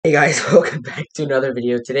Hey guys, welcome back to another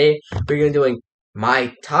video. Today we're going to be doing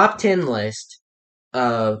my top 10 list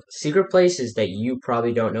of secret places that you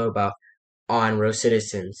probably don't know about on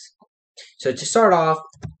Rocitizens. So to start off,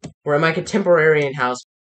 we're in my contemporary house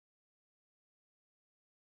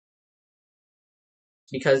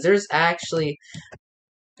because there's actually,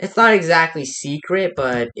 it's not exactly secret,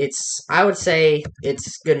 but I would say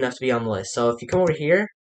it's good enough to be on the list. So if you come over here,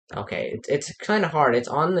 okay, it's kind of hard. It's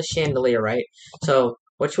on the chandelier, right? So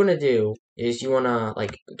what you want to do is you want to,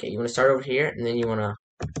 you want to start over here, and then you want to,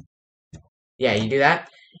 yeah, you do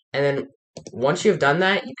that. And then once you've done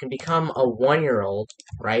that, you can become a 1-year-old,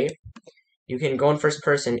 right? You can go in first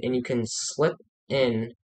person and you can slip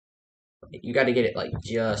in. You got to get it like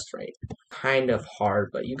just right. Kind of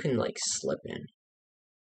hard, but you can like slip in.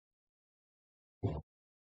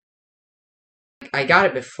 I got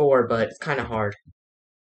it before, but it's kind of hard.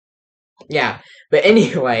 Yeah, but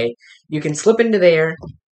anyway, you can slip into there,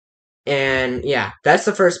 and yeah, that's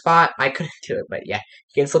the first spot. I couldn't do it, but yeah,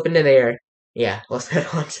 you can slip into there. Yeah, let's head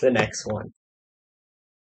on to the next one.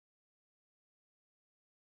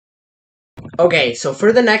 Okay, so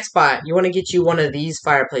for the next spot, you want to get you one of these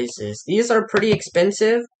fireplaces. These are pretty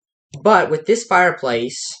expensive, but with this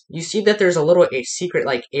fireplace, you see that there's a little secret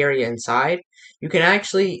like area inside. You can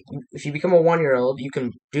actually, if you become a 1-year-old, you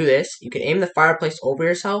can do this. You can aim the fireplace over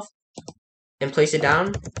yourself and place it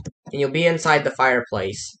down, and you'll be inside the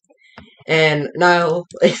fireplace. And now,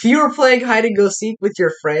 if you were playing hide and go seek with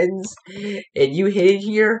your friends and you hid it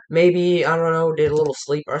here, maybe, I don't know, did a little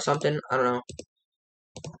sleep or something, I don't know.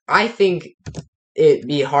 I think it'd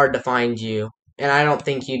be hard to find you. And I don't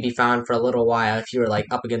think you'd be found for a little while if you were like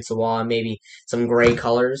up against the wall and maybe some gray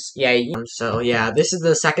colors. Yeah, so yeah, this is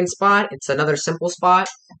the second spot. It's another simple spot.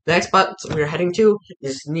 The next spot we're heading to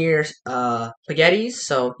is near Spaghetti's.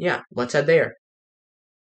 So yeah, let's head there.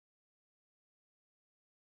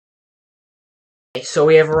 Okay, so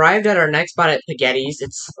we have arrived at our next spot at Spaghetti's.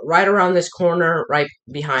 It's right around this corner, right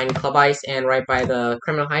behind Club Ice and right by the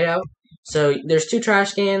criminal hideout. So there's 2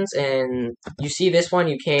 trash cans, and you see this one,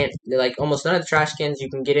 you can't, like, almost none of the trash cans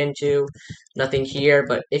you can get into, nothing here,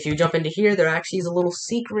 but if you jump into here, there actually is a little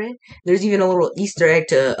secret. There's even a little Easter egg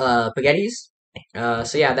to, Spaghetti's.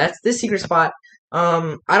 So yeah, that's this secret spot.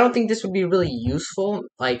 I don't think this would be really useful,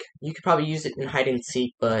 like, you could probably use it in hide and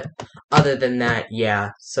seek, but other than that,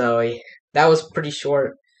 yeah, so that was pretty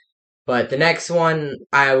short. But the next one,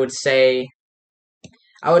 I would say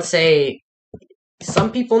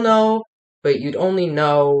some people know, but you'd only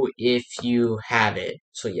know if you have it.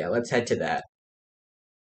 So yeah, let's head to that.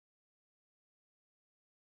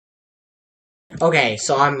 Okay,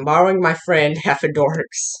 so I'm borrowing my friend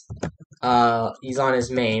Dorks. He's on his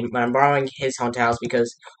main, but I'm borrowing his haunted house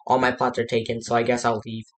because all my plots are taken, so I guess I'll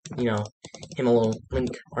leave, him a little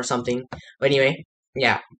link or something. But anyway,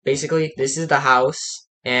 yeah, basically, this is the house,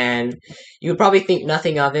 and you would probably think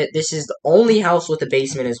nothing of it. This is the only house with a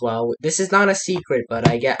basement as well. This is not a secret, but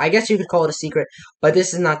I guess you could call it a secret, but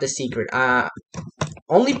this is not the secret.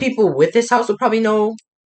 Only people with this house would probably know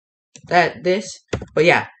but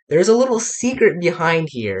yeah, there's a little secret behind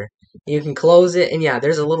here. You can close it, and yeah,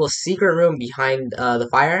 there's a little secret room behind the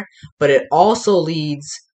fire, but it also leads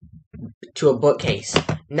to a bookcase.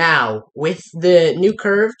 Now, with the new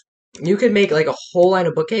curve, you could make like a whole line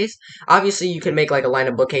of bookcase. Obviously, you could make like a line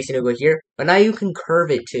of bookcase and it'll go here, but now you can curve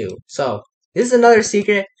it too. So, this is another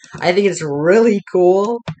secret. I think it's really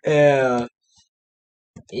cool. Yeah.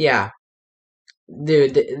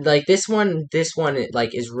 Dude, like this one,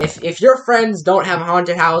 like is if your friends don't have a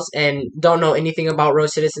haunted house and don't know anything about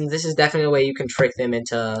Rocitizen, this is definitely a way you can trick them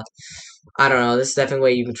into. I don't know. This is definitely a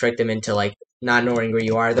way you can trick them into like not knowing where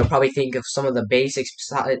you are. They'll probably think of some of the basic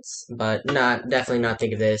sites, but definitely not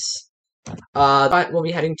think of this. What we'll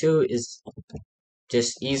be heading to is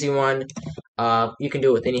just easy one. You can do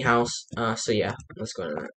it with any house. So yeah, let's go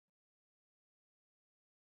into that.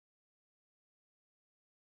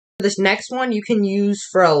 This next one you can use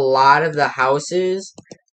for a lot of the houses,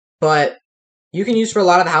 but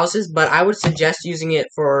I would suggest using it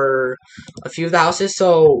for a few of the houses.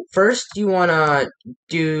 So first, you wanna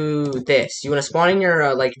do this. You wanna spawn in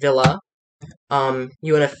your like villa.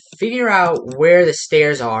 You wanna figure out where the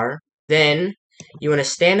stairs are. Then you wanna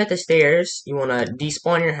stand at the stairs. You wanna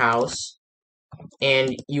despawn your house,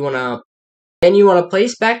 and you wanna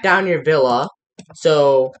place back down your villa.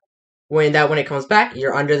 So when it comes back,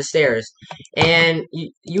 you're under the stairs. And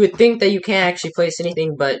you would think that you can't actually place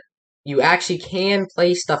anything, but you actually can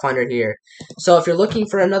place stuff under here. So if you're looking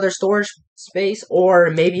for another storage space or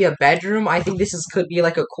maybe a bedroom, I think could be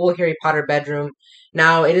like a cool Harry Potter bedroom.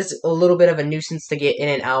 Now, it is a little bit of a nuisance to get in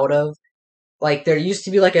and out of, like there used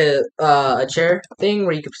to be like a chair thing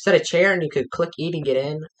where you could set a chair and you could click E to get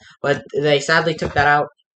in, but they sadly took that out.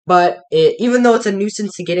 But even though it's a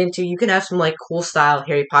nuisance to get into, you can have some like cool style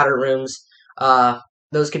Harry Potter rooms. Uh,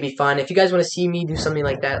 those could be fun. If you guys want to see me do something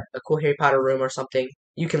like that, a cool Harry Potter room or something,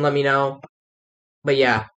 you can let me know. But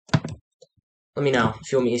yeah, let me know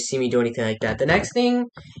if you want me to see me do anything like that. The next thing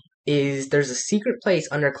is there's a secret place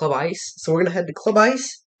under Club Ice, so we're gonna head to Club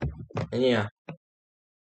Ice, and yeah.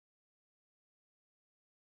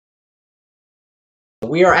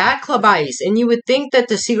 We are at Club Ice, and you would think that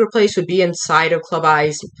the secret place would be inside of Club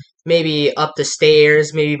Ice, maybe up the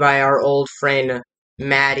stairs, maybe by our old friend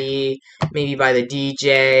Maddie, maybe by the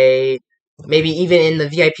DJ, maybe even in the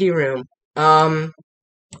VIP room.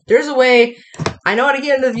 There's a way. I know how to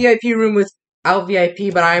get into the VIP room without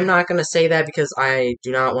VIP, but I'm not gonna say that because I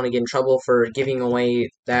do not want to get in trouble for giving away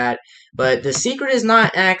that. But the secret is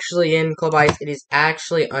not actually in Club Ice; it is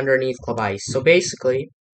actually underneath Club Ice. So basically,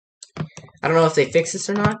 I don't know if they fix this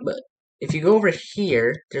or not, but if you go over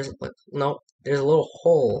here, there's like no, there's a little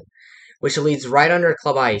hole which leads right under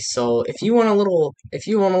Club Ice. So if you want a little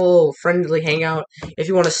friendly hangout, if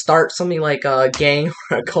you want to start something like a gang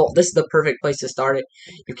or a cult, this is the perfect place to start it.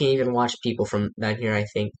 You can even watch people from down here, I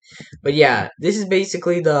think. But yeah, this is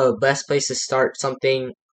basically the best place to start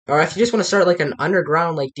something. Or if you just want to start like an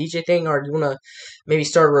underground like DJ thing, or you want to maybe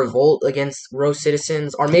start a revolt against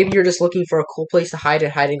Rocitizen, or maybe you're just looking for a cool place to hide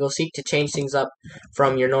and go seek to change things up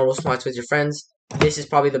from your normal spots with your friends, this is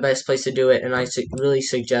probably the best place to do it, and I really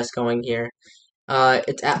suggest going here.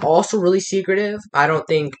 It's also really secretive. I don't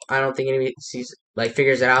think anybody sees like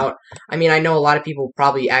figures it out. I mean, I know a lot of people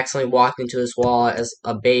probably accidentally walked into this wall as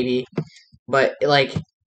a baby, but like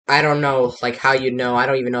I don't know like how you know. I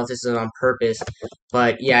don't even know if this is on purpose,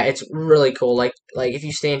 but yeah, it's really cool. Like if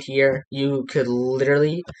you stand here, you could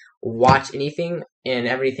literally watch anything and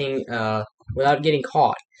everything without getting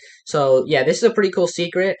caught. So yeah, this is a pretty cool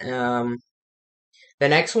secret. The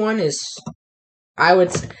next one is I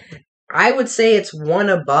would I would say it's one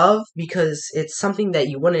above because it's something that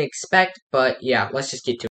you wouldn't expect, but yeah, let's just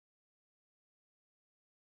get to it.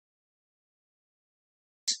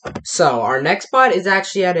 So, our next spot is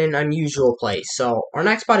actually at an unusual place. So, our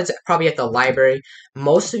next spot is probably at the library.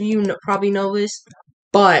 Most of you probably know this,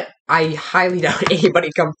 but I highly doubt anybody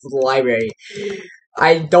comes to the library.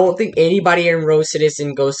 I don't think anybody in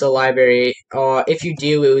Rocitizen goes to the library. If you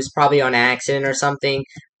do, it was probably on accident or something.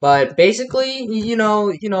 But basically,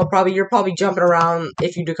 probably you're probably jumping around.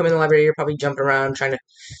 If you do come in the library, you're probably jumping around trying to,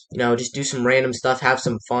 just do some random stuff, have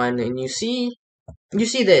some fun, and you see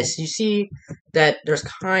this. You see that there's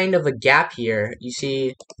kind of a gap here. You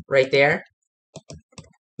see right there.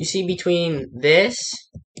 You see between this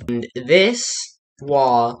and this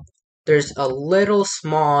wall, there's a little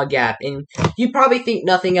small gap, and you probably think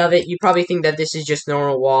nothing of it. You probably think that this is just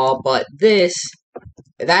normal wall, but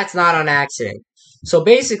that's not on accident. So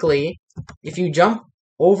basically, if you jump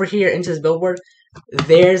over here into this billboard,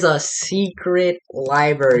 there's a secret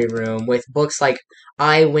library room with books like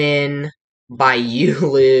I Win, By You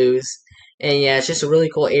Lose, and yeah, it's just a really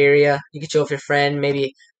cool area. You can chill with your friend,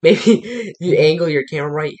 maybe you angle your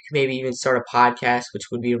camera right, you can maybe even start a podcast, which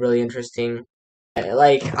would be really interesting.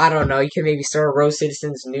 Like, I don't know, you can maybe start a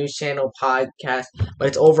Rocitizen's news channel podcast, but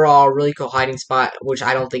it's overall a really cool hiding spot, which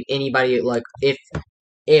I don't think anybody, like,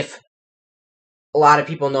 if a lot of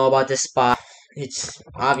people know about this spot, it's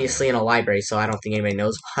obviously in a library, so I don't think anybody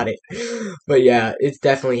knows about it. But yeah, it's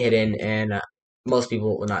definitely hidden, and most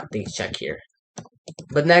people will not think to check here.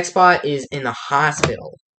 But next spot is in the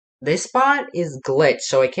hospital. This spot is glitched,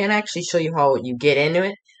 so I can't actually show you how you get into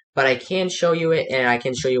it, but I can show you it, and I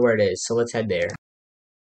can show you where it is, so let's head there.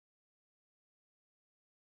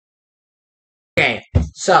 Okay,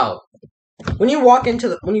 so when you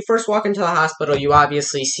first walk into the hospital, you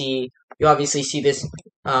obviously see this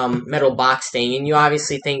metal box thing, and you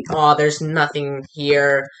obviously think, oh, there's nothing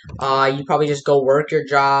here. You probably just go work your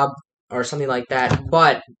job or something like that.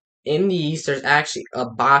 But in these, there's actually a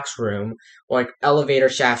box room, or like elevator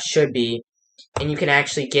shaft should be, and you can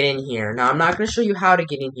actually get in here. Now, I'm not going to show you how to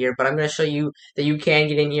get in here, but I'm going to show you that you can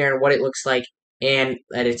get in here and what it looks like, and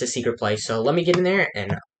that it's a secret place. So let me get in there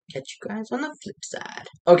and catch you guys on the flip side.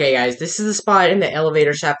 Okay, guys, this is the spot in the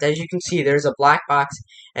elevator shaft. As you can see, there's a black box,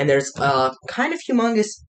 and there's a kind of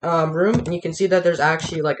humongous room, and you can see that there's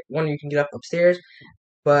actually like one you can get up upstairs.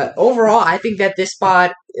 But overall, I think that this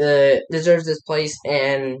spot deserves this place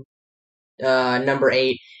and number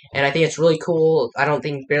 8, and I think it's really cool. I don't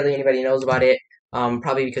think barely anybody knows about it.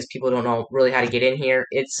 Probably because people don't know really how to get in here.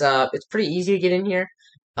 It's pretty easy to get in here.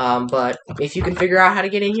 But if you can figure out how to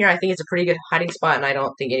get in here, I think it's a pretty good hiding spot, and I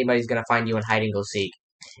don't think anybody's gonna find you in hide and go seek.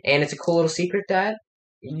 And it's a cool little secret that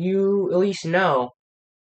you at least know.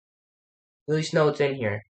 At least know it's in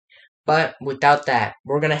here. But without that,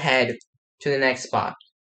 we're gonna head to the next spot,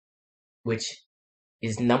 which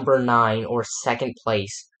is number 9 or second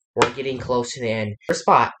place. We're getting close to the end. First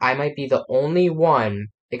spot, I might be the only one,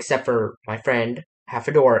 except for my friend, Half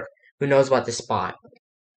a Door, who knows about this spot.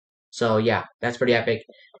 So yeah, that's pretty epic.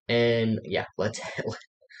 And yeah, let's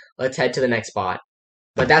head to the next spot.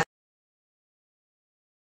 But that's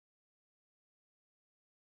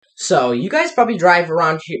so you guys probably drive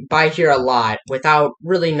around by here a lot without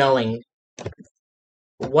really knowing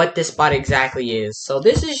what this spot exactly is. So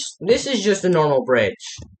this is just a normal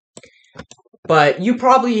bridge. But you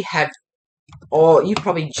probably have you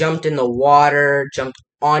probably jumped in the water, jumped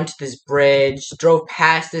onto this bridge, drove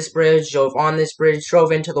past this bridge, drove on this bridge,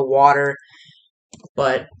 drove into the water,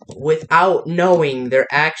 but without knowing they're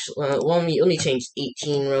actually let me change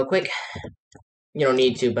 18 real quick. You don't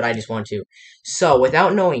need to, but I just want to. So,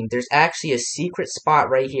 without knowing, there's actually a secret spot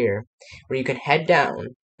right here where you can head down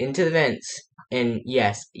into the vents. And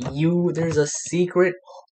yes, there's a secret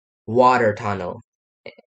water tunnel.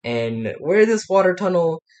 And where this water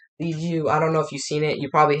tunnel leads you, I don't know if you've seen it. You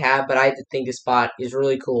probably have, but I think this spot is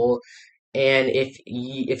really cool. And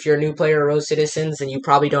if you're a new player of Rocitizen, then you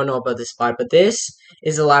probably don't know about this spot. But this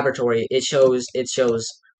is a laboratory. It shows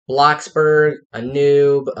Bloxburg, a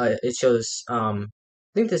noob. It shows I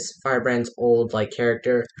think this Firebrand's old like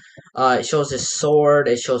character. It shows his sword.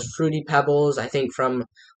 It shows Fruity Pebbles. I think from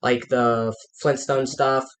like the Flintstone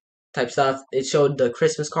type stuff. It showed the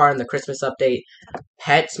Christmas card and the Christmas update.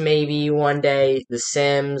 Pets maybe one day. The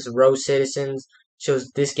Sims, Rocitizens. Shows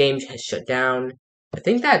this game has shut down. I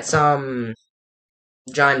think that's John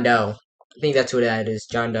Doe. I think that's who that is,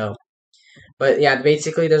 John Doe. But yeah,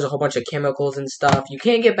 basically there's a whole bunch of chemicals and stuff. You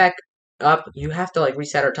can't get back up. You have to like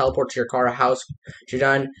reset or teleport to your car or house once you're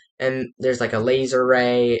done. And there's like a laser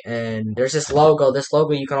ray and there's this logo. This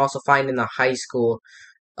logo you can also find in the high school.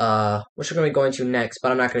 Which we're gonna be going to next,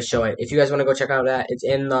 but I'm not gonna show it. If you guys wanna go check out that, it's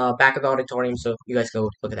in the back of the auditorium, so you guys go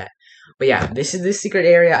look at that. But yeah, this is this secret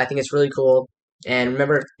area. I think it's really cool. And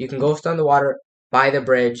remember, you can go down the water by the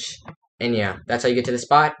bridge. And yeah, that's how you get to the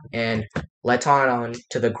spot. And let's on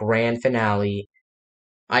to the grand finale.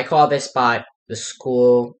 I call this spot the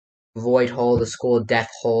school void hole, the school death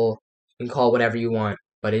hole. You can call it whatever you want,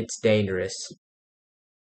 but it's dangerous.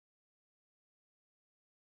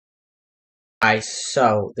 Guys,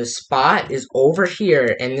 so the spot is over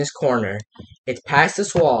here in this corner. It's past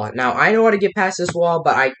this wall. Now, I know how to get past this wall,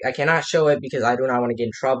 but I cannot show it because I do not want to get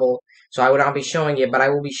in trouble. So I will not be showing it, but I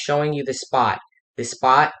will be showing you the spot. This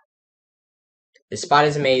spot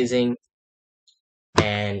is amazing.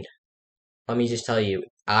 And let me just tell you,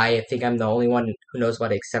 I think I'm the only one who knows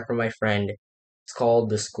about it except for my friend. It's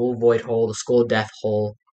called the school void hole, the school death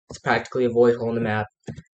hole. It's practically a void hole in the map.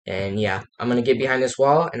 And yeah, I'm gonna get behind this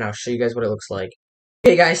wall and I'll show you guys what it looks like.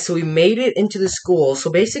 Okay guys, so we made it into the school.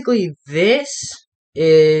 So basically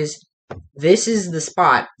is this is the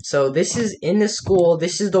spot. So this is in the school.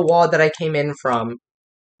 This is the wall that I came in from.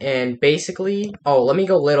 And basically, oh, let me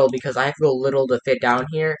go little because I have to go little to fit down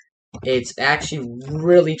here. It's actually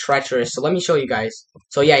really treacherous. So let me show you guys.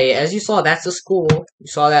 So yeah, as you saw, that's the school. You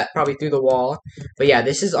saw that probably through the wall. But yeah,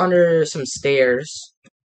 this is under some stairs.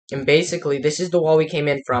 And basically, this is the wall we came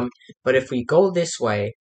in from. But if we go this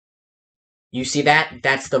way, you see that?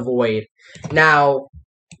 That's the void. Now,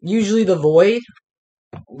 usually the void,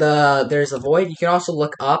 there's a void. You can also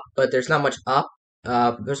look up, but there's not much up.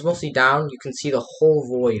 There's mostly down. You can see the whole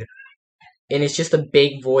void. And it's just a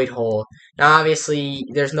big void hole. Now, obviously,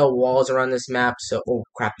 there's no walls around this map, so... Oh,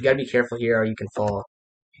 crap. You gotta be careful here or you can fall.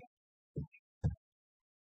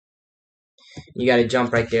 You gotta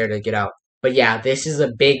jump right there to get out. But yeah, this is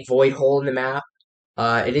a big void hole in the map.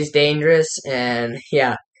 It is dangerous, and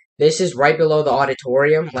yeah, this is right below the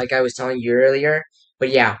auditorium, like I was telling you earlier. But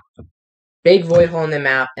yeah, big void hole in the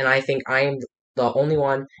map, and I think I am the only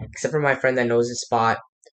one, except for my friend, that knows this spot.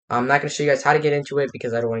 I'm not going to show you guys how to get into it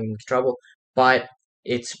because I don't want to get into trouble, but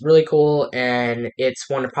it's really cool, and it's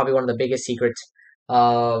probably one of the biggest secrets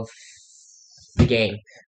of the game.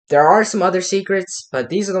 There are some other secrets, but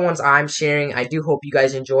these are the ones I'm sharing. I do hope you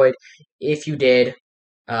guys enjoyed. If you did,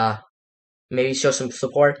 maybe show some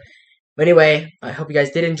support. But anyway, I hope you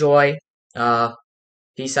guys did enjoy.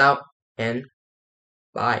 Peace out, and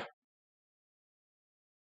bye.